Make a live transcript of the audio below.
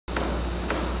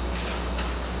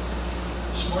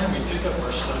morning we pick up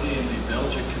our study in the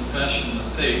Belgic Confession of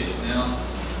Faith, now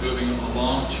moving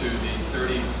along to the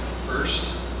 31st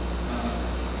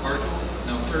article,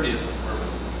 no, 30th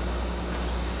article,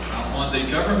 on the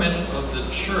government of the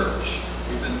church.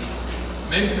 We've been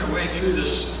making our way through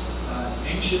this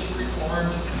ancient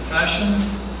Reformed confession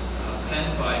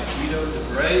penned by Guido de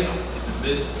Brès in the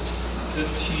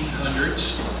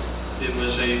mid-1500s. It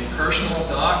was a personal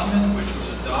document which was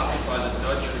adopted by the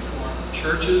Dutch Reformed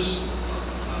churches.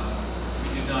 We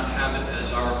do not have it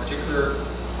as our particular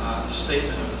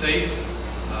statement of faith.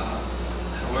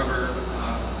 However,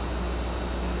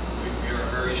 we are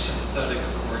very sympathetic,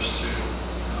 of course, to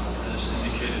what is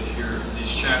indicated here in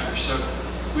these chapters. So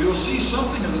we will see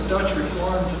something of the Dutch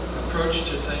Reformed approach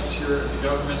to things here in the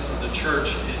government of the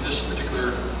church in this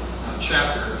particular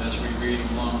chapter as we read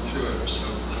along through it. So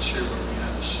let's hear what we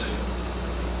have to say.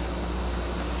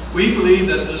 We believe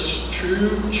that this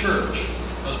true church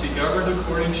must be governed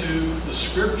according to the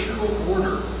scriptural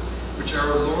order which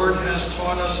our Lord has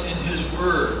taught us in His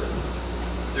Word.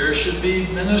 There should be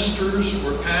ministers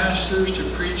or pastors to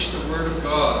preach the Word of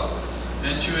God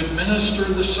and to administer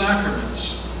the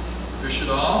sacraments. There should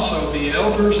also be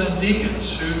elders and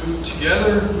deacons who,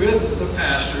 together with the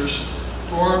pastors,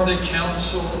 form the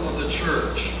council of the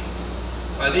church.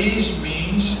 By these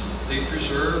means, they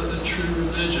preserve the true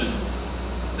religion.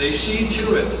 They see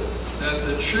to it that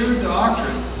the true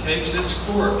doctrine takes its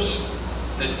course,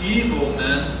 that evil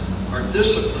men are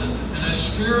disciplined in a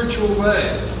spiritual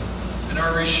way and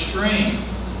are restrained,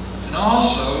 and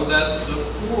also that the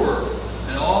poor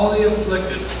and all the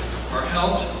afflicted are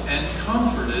helped and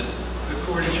comforted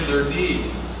according to their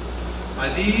need. By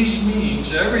these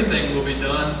means, everything will be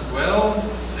done well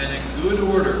and in good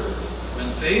order when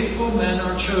faithful men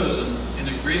are chosen in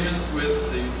agreement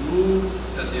with the rule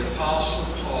that the Apostle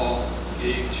Paul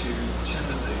gave to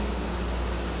Timothy.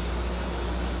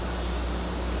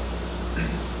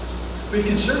 We've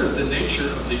considered the nature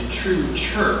of the true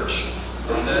church,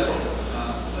 that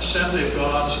assembly of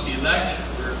God's elect,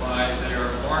 whereby they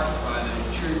are marked by the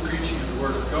true preaching of the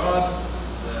Word of God,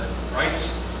 the right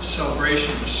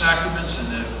celebration of the sacraments,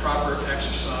 and the proper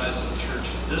exercise of church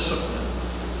discipline.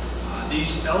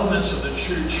 These elements of the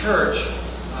true church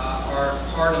are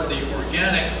part of the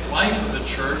organic life of the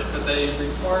church, but they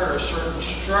require a certain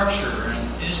structure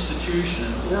and institution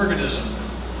and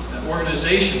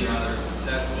organization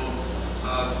that will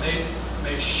make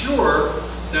sure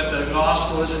that the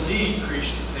gospel is indeed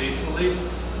preached faithfully,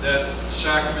 that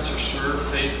sacraments are served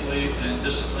faithfully, and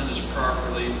discipline is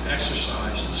properly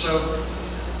exercised. And so,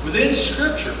 within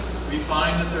Scripture, we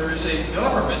find that there is a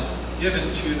government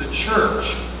given to the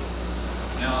church.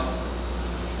 Now,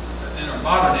 in our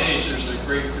modern age, there's a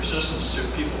great resistance to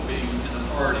people being in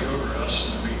authority over us,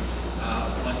 and we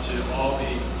want to all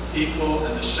be equal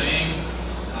and the same.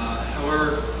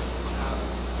 However,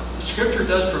 the Scripture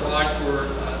does provide for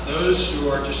those who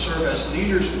are to serve as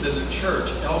leaders within the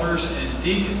church, elders and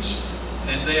deacons,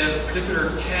 and they have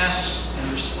particular tasks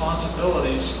and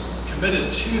responsibilities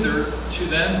committed to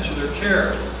them, to their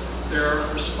care. They're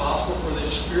responsible for the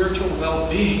spiritual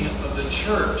well-being of the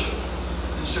church.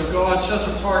 And so God sets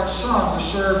apart some to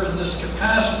serve in this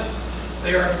capacity.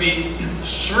 They are to be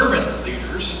servant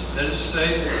leaders, that is to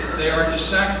say, they are to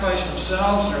sacrifice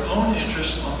themselves, their own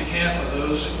interests, on behalf of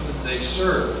those whom they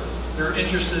serve. Their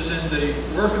interest is in the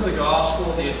work of the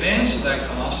gospel, the advance of that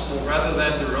gospel, rather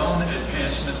than their own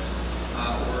advancement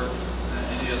or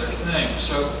any other thing.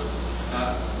 So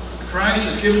Christ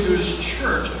has given to His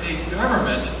church a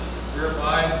government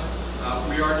whereby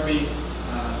we are to be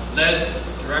led,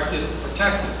 directed,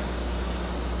 protected.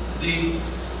 The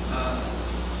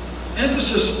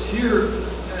emphasis here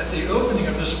at the opening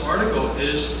of this article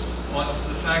is on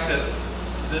the fact that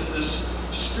this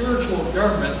spiritual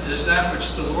government is that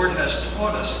which the Lord has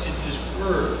taught us in His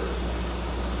Word.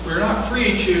 We're not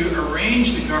free to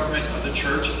arrange the government of the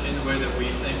church in the way that we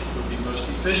think would be most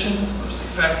efficient, most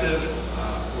effective,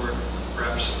 or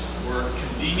perhaps more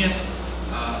convenient.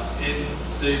 In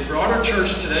the broader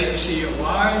church today, you see a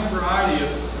wide variety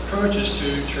of approaches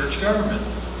to church government.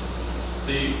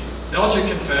 The Belgic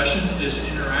Confession is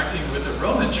interacting with the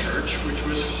Roman Church, which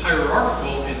was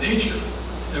hierarchical in nature.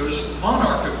 It was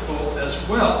monarchical as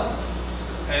well.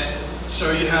 And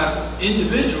so you have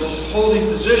individuals holding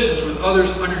positions with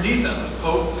others underneath them, the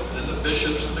Pope, and the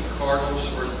bishops, and the cardinals,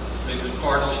 or maybe the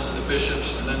cardinals and the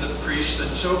bishops, and then the priests,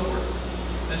 and so forth.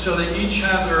 And so they each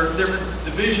have their different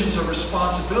divisions of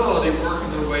responsibility working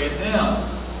their way down.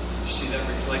 You see that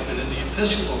reflected in the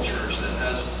Episcopal Church that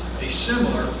has a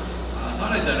similar,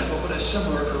 not identical, but a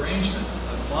similar arrangement,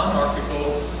 a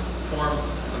monarchical form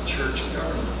of church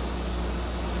government.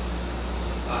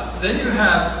 Then you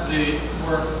have the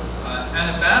more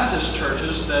Anabaptist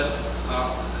churches that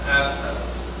have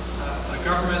a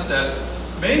government that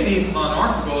may be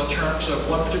monarchical in terms of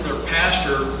one particular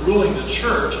pastor ruling the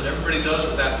church, and everybody does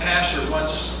what that pastor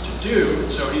wants to do,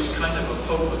 and so he's kind of a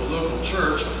pope of the local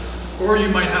church. Or you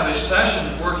might have a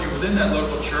session working within that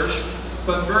local church,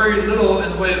 but very little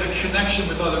in the way of a connection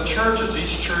with other churches.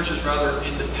 Each church is rather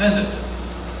independent.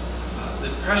 The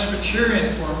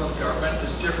Presbyterian form of government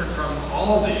is different from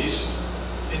all of these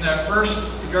in that first,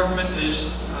 the government is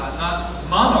not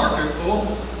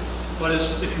monarchical, but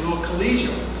is, if you will,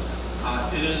 collegial.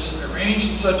 It is arranged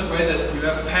in such a way that you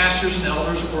have pastors and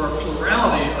elders, or a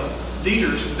plurality of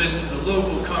leaders within the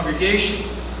local congregation.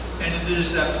 And it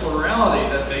is that plurality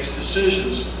that makes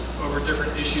decisions over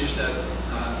different issues that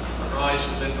arise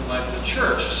within the life of the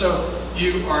church. So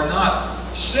you are not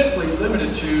simply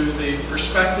limited to the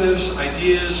perspectives,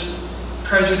 ideas,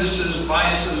 prejudices,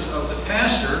 biases of the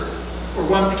pastor or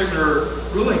one particular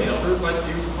ruling elder, but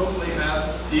you hopefully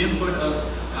have the input of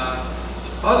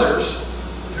others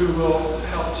who will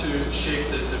help to shape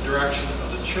the direction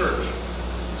of the church.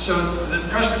 So the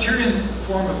Presbyterian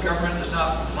form of government is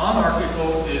not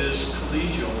monarchical, it is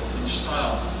collegial in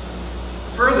style.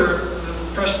 Further,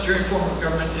 the Presbyterian form of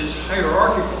government is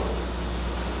hierarchical.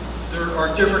 There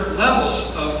are different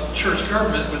levels of church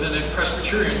government within a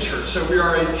Presbyterian church. So we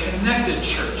are a connected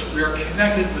church. We are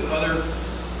connected with other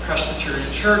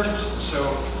Presbyterian churches. So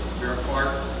we are part,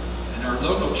 in our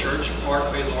local church, part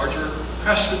of a larger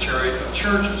presbytery of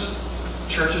churches.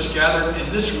 Churches gathered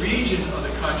in this region of the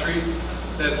country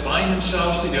that bind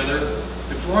themselves together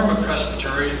to form a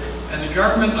presbytery, and the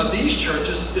government of these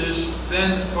churches is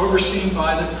then overseen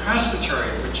by the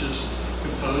presbytery, which is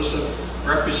composed of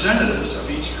representatives of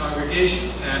each congregation,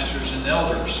 pastors and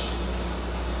elders.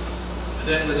 And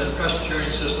then within the Presbyterian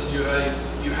system, you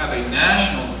have a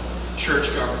national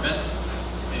church government.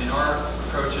 In our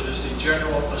approach, it is the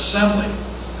General Assembly.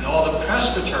 And all the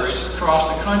presbyteries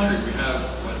across the country, we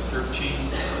have, 13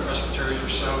 presbyteries or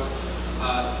so,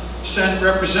 send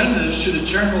representatives to the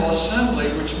General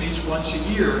Assembly, which meets once a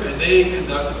year, and they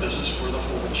conduct the business for the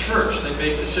whole church. They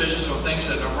make decisions on things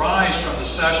that arise from the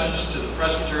sessions to the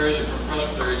presbyteries, and from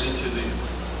presbyteries into the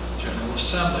General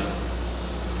Assembly.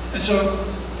 And so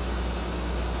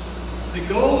the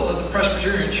goal of the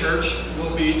Presbyterian Church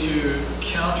will be to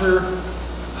counter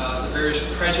the various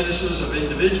prejudices of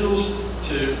individuals,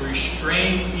 to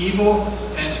restrain evil,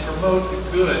 and to promote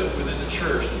the good within the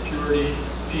church, the purity,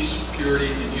 peace,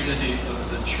 purity, and unity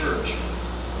of the church.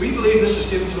 We believe this is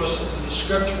given to us in the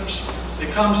Scriptures. It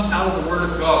comes out of the Word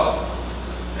of God.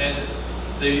 And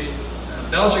the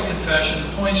Belgic Confession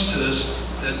points to this,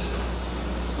 that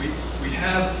we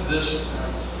have this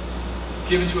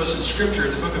given to us in Scripture.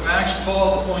 In the book of Acts,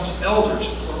 Paul appoints elders,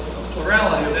 a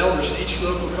plurality of elders in each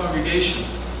local congregation.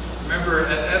 Remember,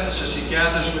 at Ephesus, he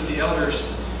gathers with the elders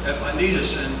at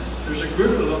Miletus, and there's a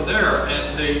group of them there,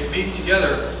 and they meet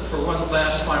together for one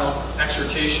last final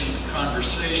exhortation and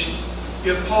conversation.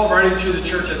 You have Paul writing to the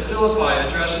church at Philippi,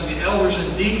 addressing the elders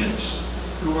and deacons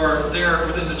who are there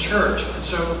within the church. And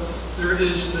so there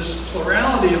is this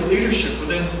plurality of leadership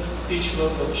within each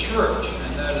local church,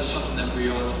 and that is something that we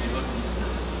ought to be looking for.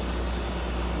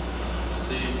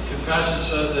 The confession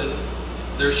says that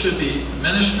there should be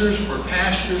ministers or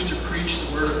pastors to preach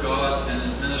the Word of God and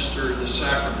administer the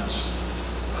sacraments.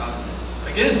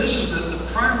 Again, this is the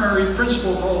primary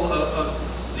principal role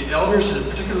of the elders, and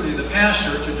particularly the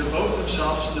pastor, to devote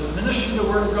themselves to the ministry of the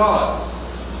Word of God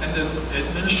and the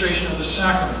administration of the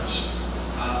sacraments.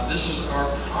 This is our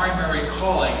primary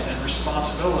calling and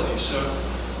responsibility. So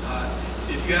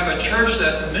if you have a church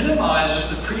that minimizes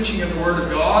the preaching of the Word of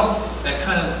God, that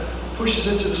kind of pushes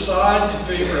it to the side in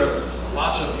favor of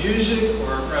lots of music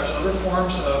or perhaps other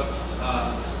forms of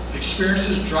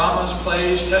experiences, dramas,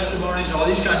 plays, testimonies, all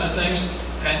these kinds of things,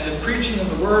 and the preaching of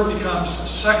the Word becomes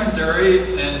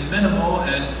secondary and minimal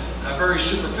and very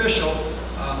superficial,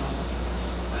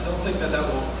 I don't think that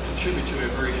will contribute to a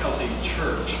very healthy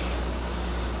church.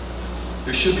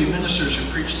 There should be ministers who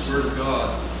preach the Word of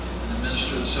God and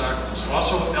administer the sacraments.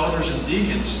 Also, elders and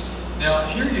deacons. Now,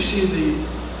 here you see the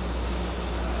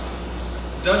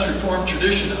Dutch Reformed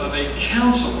tradition of a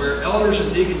council where elders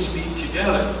and deacons meet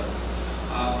together.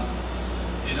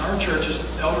 In our churches,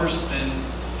 elders and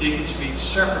deacons meet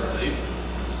separately.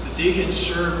 The deacons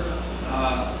serve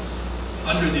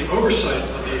under the oversight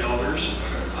of the elders,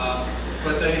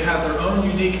 but they have their own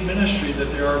unique ministry that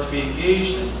they are to be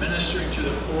engaged in, ministering to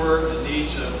the poor, the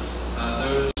needs of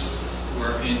those who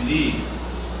are in need.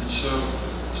 And so,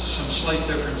 some slight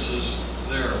differences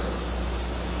there.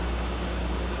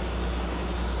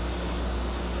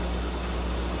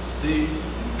 The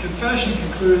confession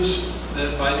concludes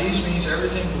that by these means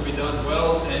everything will be done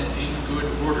well and in good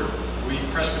order. We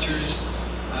Presbyterians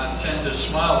tend to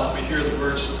smile when we hear the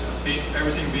words,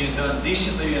 everything being done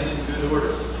decently and in good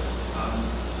order.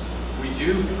 We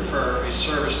do prefer a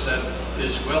service that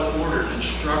is well ordered and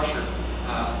structured,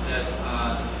 that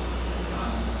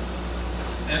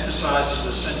emphasizes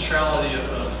the centrality of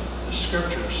the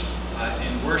Scriptures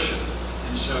in worship.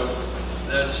 And so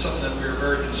that is something that we are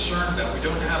very concerned about. We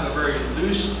don't have a very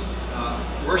loose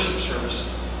worship service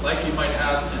like you might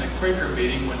have in a Quaker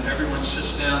meeting when everyone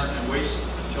sits down and waits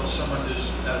until someone is,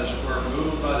 as it were,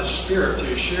 moved by the Spirit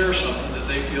to share something that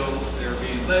they feel they're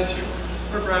being led to.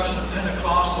 Or perhaps in a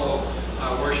Pentecostal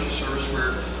worship service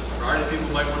where a variety of people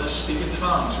might want to speak in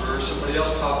tongues, or somebody else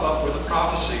pop up with a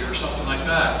prophecy or something like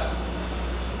that.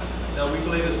 Now, we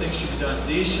believe that things should be done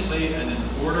decently and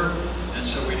in order, and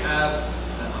so we have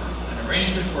an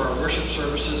arrangement for our worship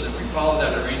services, and we follow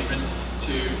that arrangement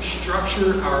to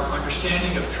structure our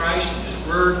understanding of Christ and His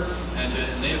Word, and to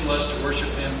enable us to worship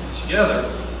Him together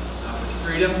with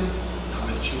freedom,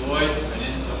 with joy, and